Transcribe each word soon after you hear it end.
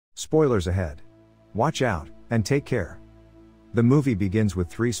Spoilers ahead. Watch out, and take care. The movie begins with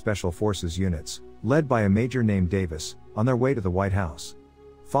 3 Special Forces units, led by a major named Davis, on their way to the White House.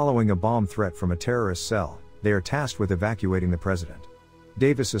 Following a bomb threat from a terrorist cell, they are tasked with evacuating the president.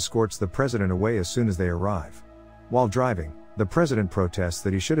 Davis escorts the president away as soon as they arrive. While driving, the president protests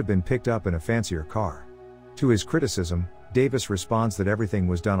that he should have been picked up in a fancier car. To his criticism, Davis responds that everything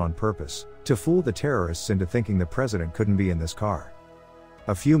was done on purpose, to fool the terrorists into thinking the president couldn't be in this car.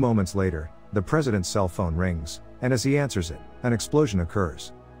 A few moments later, the president's cell phone rings, and as he answers it, an explosion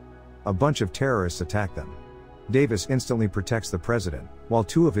occurs. A bunch of terrorists attack them. Davis instantly protects the president, while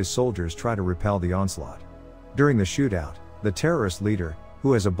 2 of his soldiers try to repel the onslaught. During the shootout, the terrorist leader,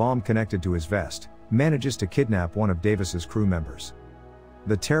 who has a bomb connected to his vest, manages to kidnap one of Davis's crew members.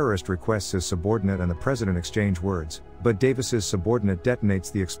 The terrorist requests his subordinate and the president exchange words, but Davis's subordinate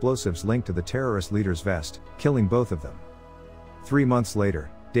detonates the explosives linked to the terrorist leader's vest, killing both of them. 3 months later,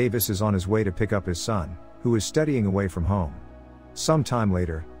 Davis is on his way to pick up his son, who is studying away from home. Some time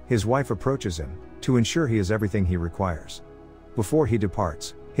later, his wife approaches him, to ensure he has everything he requires. Before he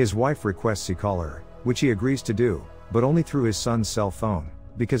departs, his wife requests he call her, which he agrees to do, but only through his son's cell phone,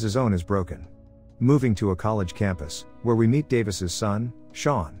 because his own is broken. Moving to a college campus, where we meet Davis's son,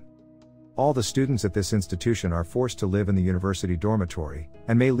 Sean. All the students at this institution are forced to live in the university dormitory,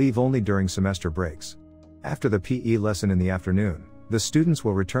 and may leave only during semester breaks. After the PE lesson in the afternoon, the students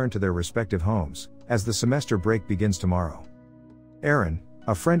will return to their respective homes, as the semester break begins tomorrow. Aaron,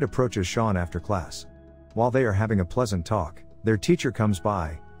 a friend, approaches Sean after class. While they are having a pleasant talk, their teacher comes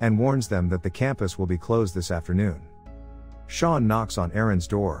by, and warns them that the campus will be closed this afternoon. Sean knocks on Aaron's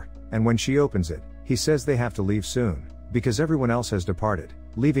door, and when she opens it, he says they have to leave soon, because everyone else has departed,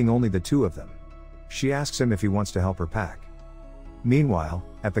 leaving only the 2 of them. She asks him if he wants to help her pack. Meanwhile,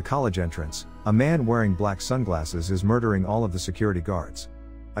 at the college entrance, a man wearing black sunglasses is murdering all of the security guards.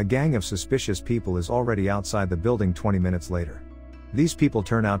 A gang of suspicious people is already outside the building 20 minutes later. These people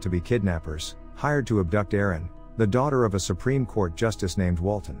turn out to be kidnappers, hired to abduct Erin, the daughter of a Supreme Court justice named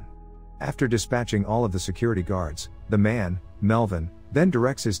Walton. After dispatching all of the security guards, the man, Melvin, then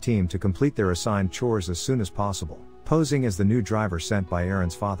directs his team to complete their assigned chores as soon as possible, posing as the new driver sent by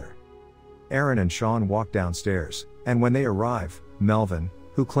Erin's father. Aaron and Sean walk downstairs, and when they arrive, Melvin,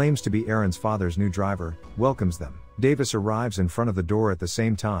 who claims to be Erin's father's new driver, welcomes them. Davis arrives in front of the door at the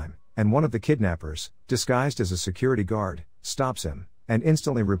same time, and one of the kidnappers, disguised as a security guard, stops him, and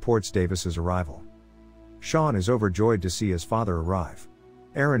instantly reports Davis's arrival. Sean is overjoyed to see his father arrive.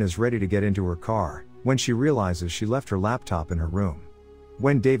 Erin is ready to get into her car, when she realizes she left her laptop in her room.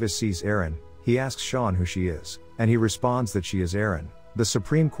 When Davis sees Erin, he asks Sean who she is, and he responds that she is Erin, the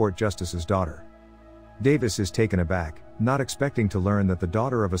Supreme Court Justice's daughter. Davis is taken aback, not expecting to learn that the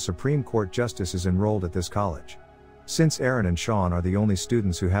daughter of a Supreme Court Justice is enrolled at this college. Since Erin and Sean are the only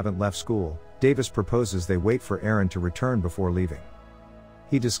students who haven't left school, Davis proposes they wait for Erin to return before leaving.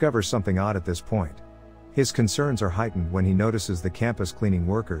 He discovers something odd at this point. His concerns are heightened when he notices the campus cleaning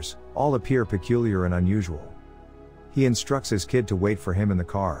workers all appear peculiar and unusual. He instructs his kid to wait for him in the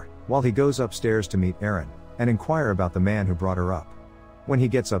car, while he goes upstairs to meet Erin, and inquire about the man who brought her up. When he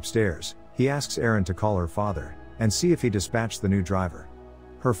gets upstairs, he asks Erin to call her father, and see if he dispatched the new driver.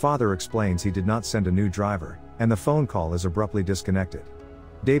 Her father explains he did not send a new driver, and the phone call is abruptly disconnected.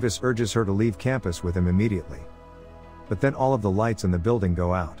 Davis urges her to leave campus with him immediately. But then all of the lights in the building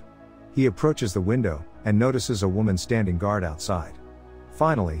go out. He approaches the window, and notices a woman standing guard outside.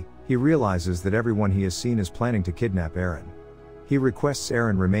 Finally, he realizes that everyone he has seen is planning to kidnap Erin. He requests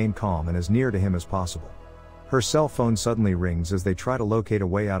Erin remain calm and as near to him as possible. Her cell phone suddenly rings as they try to locate a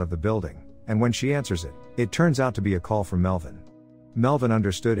way out of the building, and when she answers it, it turns out to be a call from Melvin. Melvin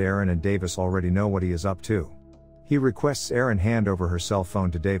understood Erin and Davis already know what he is up to. He requests Erin hand over her cell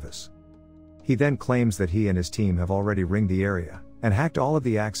phone to Davis. He then claims that he and his team have already ringed the area, and hacked all of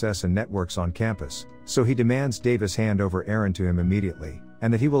the access and networks on campus, so he demands Davis hand over Erin to him immediately,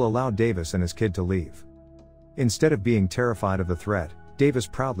 and that he will allow Davis and his kid to leave. Instead of being terrified of the threat, Davis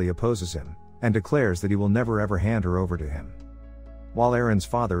proudly opposes him, and declares that he will never ever hand her over to him. While Erin's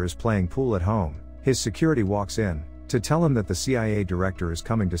father is playing pool at home, his security walks in, to tell him that the CIA director is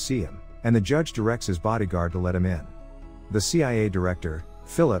coming to see him, and the judge directs his bodyguard to let him in. The CIA director,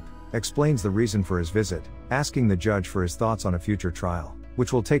 Philip, explains the reason for his visit, asking the judge for his thoughts on a future trial,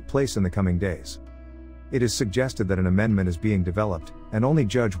 which will take place in the coming days. It is suggested that an amendment is being developed, and only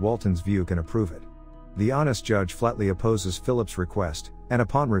Judge Walton's view can approve it. The honest judge flatly opposes Philip's request, and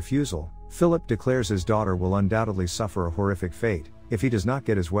upon refusal, Philip declares his daughter will undoubtedly suffer a horrific fate, if he does not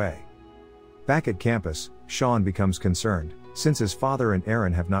get his way. Back at campus, Sean becomes concerned, since his father and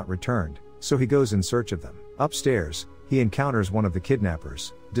Erin have not returned, so he goes in search of them. Upstairs, he encounters one of the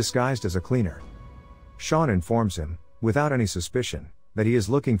kidnappers, disguised as a cleaner. Sean informs him, without any suspicion, that he is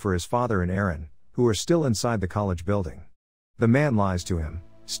looking for his father and Aaron, who are still inside the college building. The man lies to him,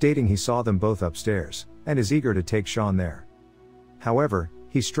 stating he saw them both upstairs, and is eager to take Sean there. However,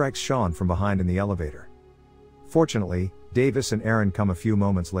 he strikes Sean from behind in the elevator. Fortunately, Davis and Aaron come a few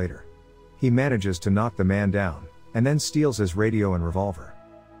moments later. He manages to knock the man down, and then steals his radio and revolver.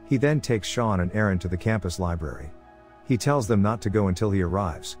 He then takes Sean and Aaron to the campus library. He tells them not to go until he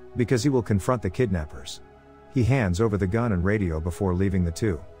arrives, because he will confront the kidnappers. He hands over the gun and radio before leaving the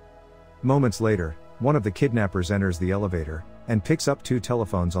two. Moments later, one of the kidnappers enters the elevator, and picks up two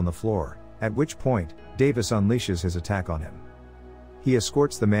telephones on the floor, at which point, Davis unleashes his attack on him. He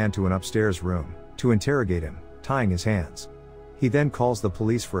escorts the man to an upstairs room, to interrogate him, tying his hands. He then calls the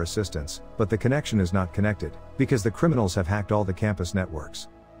police for assistance, but the connection is not connected, because the criminals have hacked all the campus networks.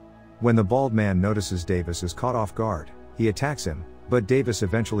 When the bald man notices Davis is caught off guard, he attacks him, but Davis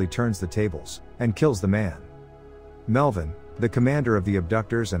eventually turns the tables, and kills the man. Melvin, the commander of the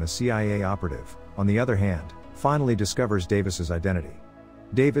abductors and a CIA operative, on the other hand, finally discovers Davis's identity.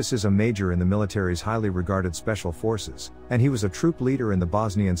 Davis is a major in the military's highly regarded special forces, and he was a troop leader in the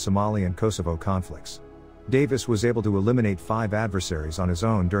Bosnian, Somali and Kosovo conflicts. Davis was able to eliminate 5 adversaries on his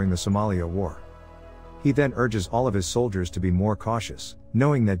own during the Somalia War. He then urges all of his soldiers to be more cautious,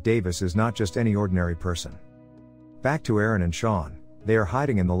 knowing that Davis is not just any ordinary person. Back to Aaron and Sean, they are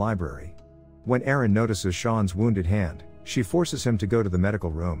hiding in the library. When Aaron notices Sean's wounded hand, she forces him to go to the medical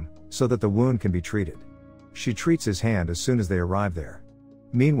room, so that the wound can be treated. She treats his hand as soon as they arrive there.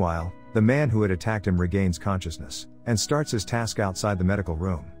 Meanwhile, the man who had attacked him regains consciousness, and starts his task outside the medical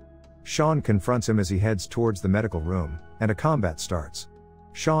room. Sean confronts him as he heads towards the medical room, and a combat starts.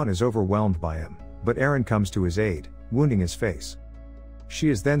 Sean is overwhelmed by him, but Aaron comes to his aid, wounding his face. She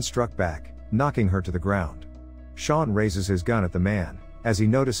is then struck back, knocking her to the ground. Sean raises his gun at the man, as he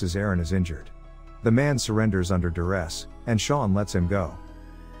notices Aaron is injured. The man surrenders under duress, and Sean lets him go.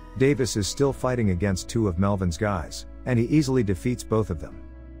 Davis is still fighting against 2 of Melvin's guys, and he easily defeats both of them.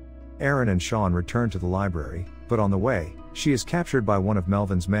 Aaron and Sean return to the library, but on the way, she is captured by one of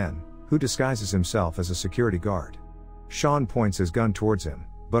Melvin's men, who disguises himself as a security guard. Sean points his gun towards him,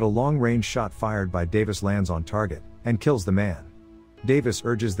 but a long-range shot fired by Davis lands on target, and kills the man. Davis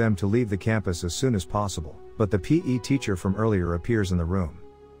urges them to leave the campus as soon as possible, but the PE teacher from earlier appears in the room.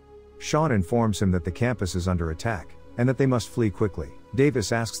 Sean informs him that the campus is under attack, and that they must flee quickly.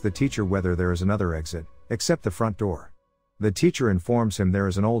 Davis asks the teacher whether there is another exit, except the front door. The teacher informs him there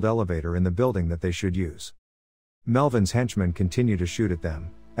is an old elevator in the building that they should use. Melvin's henchmen continue to shoot at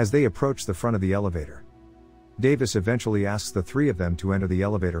them, as they approach the front of the elevator. Davis eventually asks the 3 of them to enter the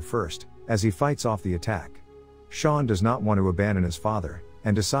elevator first, as he fights off the attack. Sean does not want to abandon his father,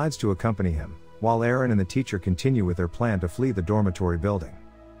 and decides to accompany him, while Aaron and the teacher continue with their plan to flee the dormitory building.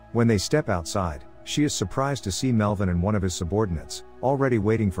 When they step outside, she is surprised to see Melvin and one of his subordinates, already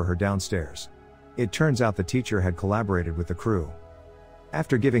waiting for her downstairs. It turns out the teacher had collaborated with the crew.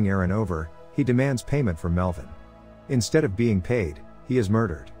 After giving Aaron over, he demands payment from Melvin. Instead of being paid, he is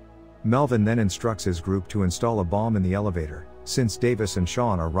murdered. Melvin then instructs his group to install a bomb in the elevator, since Davis and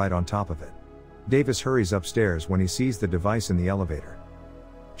Sean are right on top of it. Davis hurries upstairs when he sees the device in the elevator.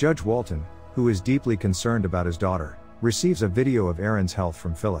 Judge Walton, who is deeply concerned about his daughter, receives a video of Aaron's health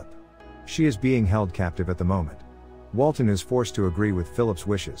from Philip. She is being held captive at the moment. Walton is forced to agree with Philip's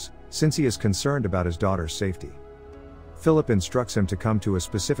wishes, since he is concerned about his daughter's safety. Philip instructs him to come to a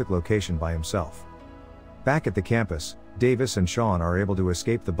specific location by himself. Back at the campus, Davis and Sean are able to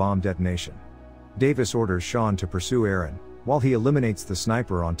escape the bomb detonation. Davis orders Sean to pursue Aaron, while he eliminates the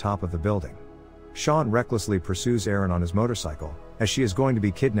sniper on top of the building. Sean recklessly pursues Aaron on his motorcycle, as she is going to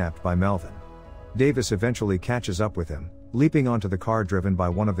be kidnapped by Melvin. Davis eventually catches up with him, leaping onto the car driven by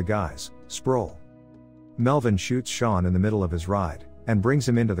one of the guys, Sproul. Melvin shoots Sean in the middle of his ride, and brings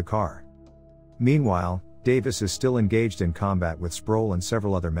him into the car. Meanwhile, Davis is still engaged in combat with Sproul and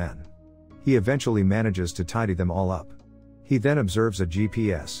several other men. He eventually manages to tidy them all up. He then observes a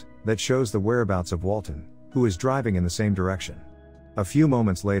GPS that shows the whereabouts of Walton, who is driving in the same direction. A few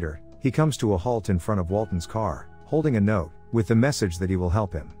moments later, he comes to a halt in front of Walton's car, holding a note, with the message that he will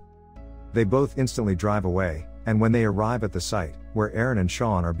help him. They both instantly drive away, and when they arrive at the site, where Aaron and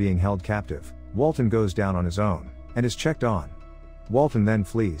Sean are being held captive, Walton goes down on his own, and is checked on. Walton then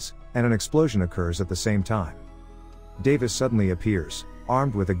flees, and an explosion occurs at the same time. Davis suddenly appears,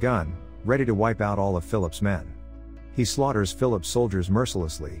 armed with a gun, ready to wipe out all of Philip's men. He slaughters Philip's soldiers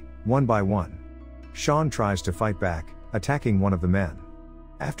mercilessly, one by one. Sean tries to fight back, attacking one of the men.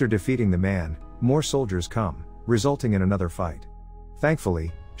 After defeating the man, more soldiers come, resulting in another fight.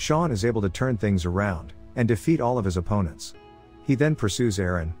 Thankfully, Sean is able to turn things around, and defeat all of his opponents. He then pursues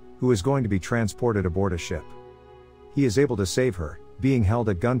Aaron, who is going to be transported aboard a ship. He is able to save her, being held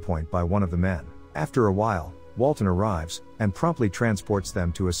at gunpoint by one of the men. After a while, Walton arrives, and promptly transports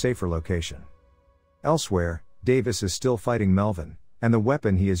them to a safer location. Elsewhere, Davis is still fighting Melvin, and the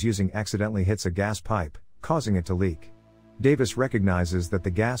weapon he is using accidentally hits a gas pipe, causing it to leak. Davis recognizes that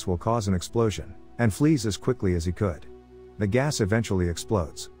the gas will cause an explosion, and flees as quickly as he could. The gas eventually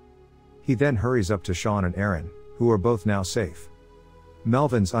explodes. He then hurries up to Sean and Aaron, who are both now safe.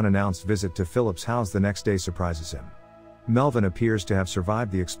 Melvin's unannounced visit to Philip's house the next day surprises him. Melvin appears to have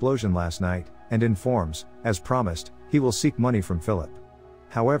survived the explosion last night, and informs, as promised, he will seek money from Philip.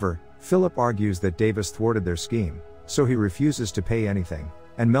 However, Philip argues that Davis thwarted their scheme, so he refuses to pay anything,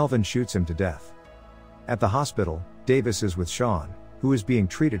 and Melvin shoots him to death. At the hospital, Davis is with Sean, who is being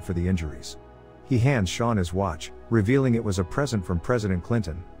treated for the injuries. He hands Sean his watch, revealing it was a present from President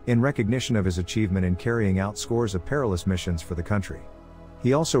Clinton, in recognition of his achievement in carrying out scores of perilous missions for the country.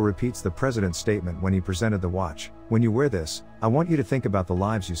 He also repeats the president's statement when he presented the watch: "When you wear this, I want you to think about the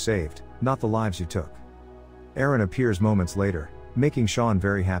lives you saved, not the lives you took." Aaron appears moments later, making Sean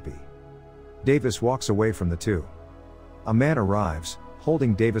very happy. Davis walks away from the two. A man arrives,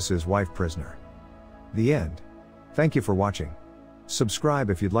 holding Davis's wife prisoner. The end. Thank you for watching. Subscribe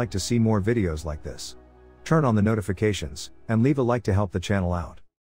if you'd like to see more videos like this. Turn on the notifications, and leave a like to help the channel out.